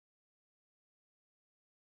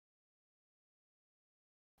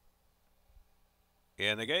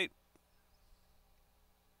In the gate.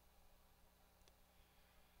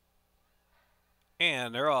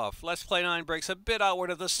 And they're off. Let's Play 9 breaks a bit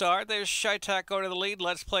outward at the start. There's Shytack going to the lead.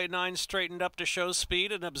 Let's Play 9 straightened up to show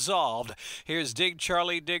speed and absolved. Here's Dig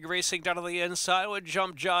Charlie Dig racing down to the inside with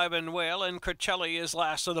Jump Jive and Whale, and Cricelli is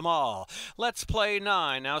last of them all. Let's Play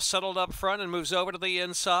 9 now settled up front and moves over to the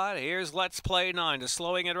inside. Here's Let's Play 9 just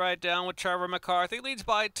slowing it right down with Trevor McCarthy. Leads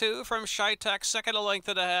by 2 from Shytack, second a length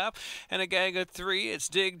and a half, and a gang of 3. It's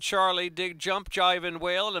Dig Charlie Dig, Jump Jive and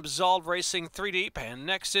Whale, and absolved racing 3 deep. And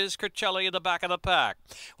next is Cricelli in the back of the pack.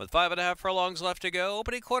 With 5.5 furlongs left to go,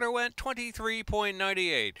 opening quarter went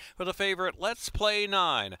 23.98 for the favorite Let's Play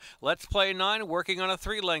 9. Let's Play 9 working on a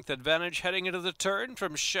 3-length advantage heading into the turn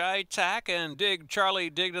from Shytack, and Dig Charlie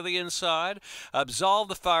Dig to the inside. Absolve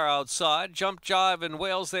the far outside. Jump Jive and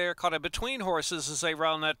Wales there caught in between horses as they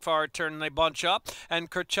round that far turn and they bunch up.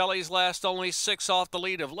 And Cricelli's last only 6 off the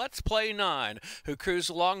lead of Let's Play 9, who cruised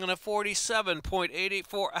along in a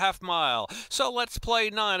 47.84 half mile. So Let's Play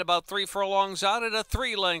 9 about 3 furlongs out at a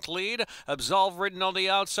 3-length lead. Absolve ridden on the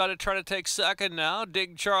outside to try to take second now.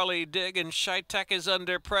 Dig Charlie Dig, and Shytack is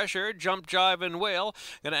under pressure. Jump Jive and Whale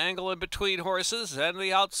gonna angle in between horses, and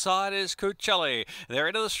the outside is Cricelli. They're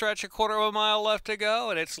into the stretch, a quarter of a mile left to go,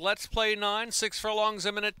 and it's Let's Play 9, 6 furlongs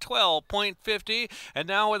a minute, 12.50, and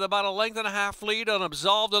now with about a length and a half lead on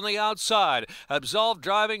Absolved on the outside. Absolved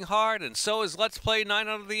driving hard, and so is Let's Play 9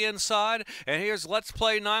 out of the inside, and here's Let's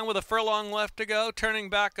Play 9 with a furlong left to go, turning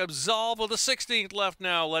back Absolved with a 16th left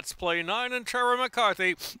now. Let's Play 9 and Trevor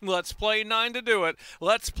McCarthy. Let's Play 9 to do it.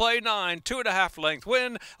 Let's Play 9, 2.5 length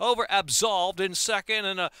win over Absolved in second,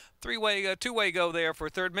 and a two-way go there for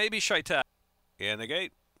third, maybe Shytack. In the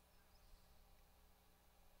gate.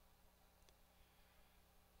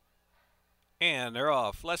 And they're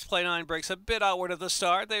off. Let's Play 9 breaks a bit outward at the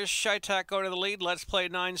start. There's Shytack going to the lead. Let's Play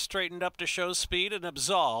 9 straightened up to show speed and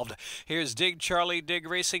absolved. Here's Dig Charlie Dig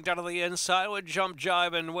racing down to the inside with Jump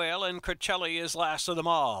Jive and Whale, and Cricelli is last of them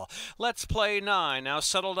all. Let's Play 9 now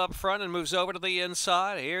settled up front and moves over to the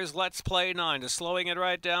inside. Here's Let's Play 9 just slowing it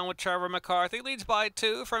right down with Trevor McCarthy. Leads by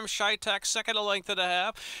 2 from Shytack, second a length and a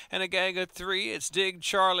half, and a gang of 3. It's Dig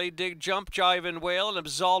Charlie Dig, Jump Jive and Whale, and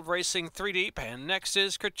absolved racing 3 deep. And next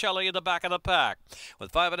is Cricelli in the back of the pack.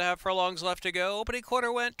 With 5.5 furlongs left to go, opening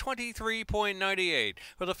quarter went 23.98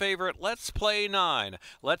 for the favorite Let's Play 9.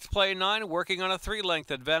 Let's Play 9 working on a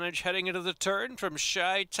 3-length advantage heading into the turn from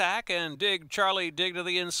Shytack, and Dig Charlie Dig to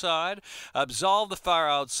the inside. Absolve the far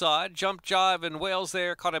outside. Jump Jive and Wales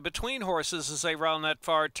there caught in between horses as they round that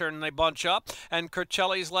far turn and they bunch up. And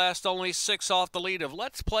Cricelli's last only 6 off the lead of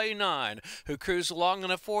Let's Play 9, who cruised along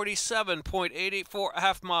in a 47.84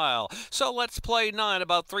 half mile. So Let's Play 9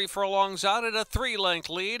 about 3 furlongs out at a 3-length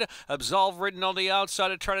lead. Absolve ridden on the outside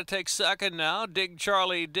to try to take second now. Dig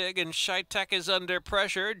Charlie Dig, and Shytack is under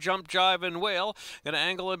pressure. Jump Jive and Whale gonna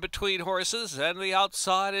angle in between horses, and the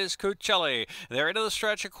outside is Cricelli. They're into the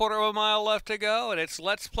stretch, a quarter of a mile left to go, and it's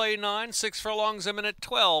Let's Play 9, 6 furlongs a minute,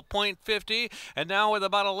 12.50, and now with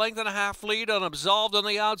about a length and a half lead on Absolved on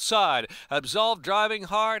the outside. Absolved driving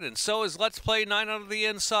hard, and so is Let's Play 9 out of the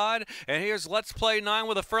inside, and here's Let's Play 9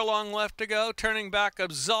 with a furlong left to go, turning back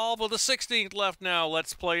Absolved with a 16th left now.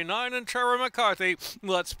 Let's Play 9 and Trevor McCarthy.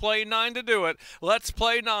 Let's Play 9 to do it. Let's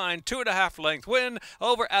Play 9, 2.5 length win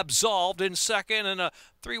over Absolved in second, and a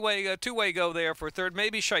two-way go there for third,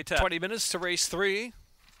 maybe Shytack. 20 minutes to race 3.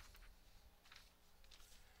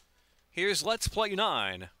 Here's Let's Play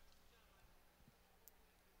 9.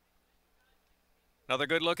 Another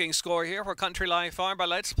good-looking score here for Country Life Farm by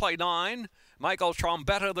Let's Play 9. Michael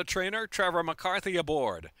Trombetta, the trainer, Trevor McCarthy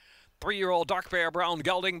aboard. 3-year-old Dark Bear Brown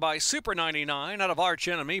Gelding by Super 99 out of Arch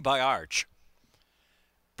Enemy by Arch.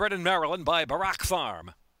 Bred in Maryland by Barack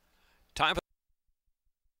Farm. Time for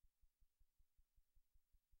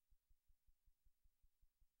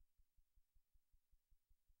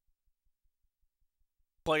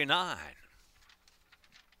Play 9.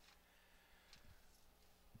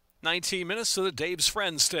 19 minutes to the Dave's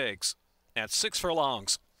Friend Stakes at 6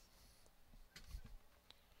 furlongs.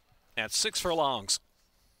 At 6 furlongs.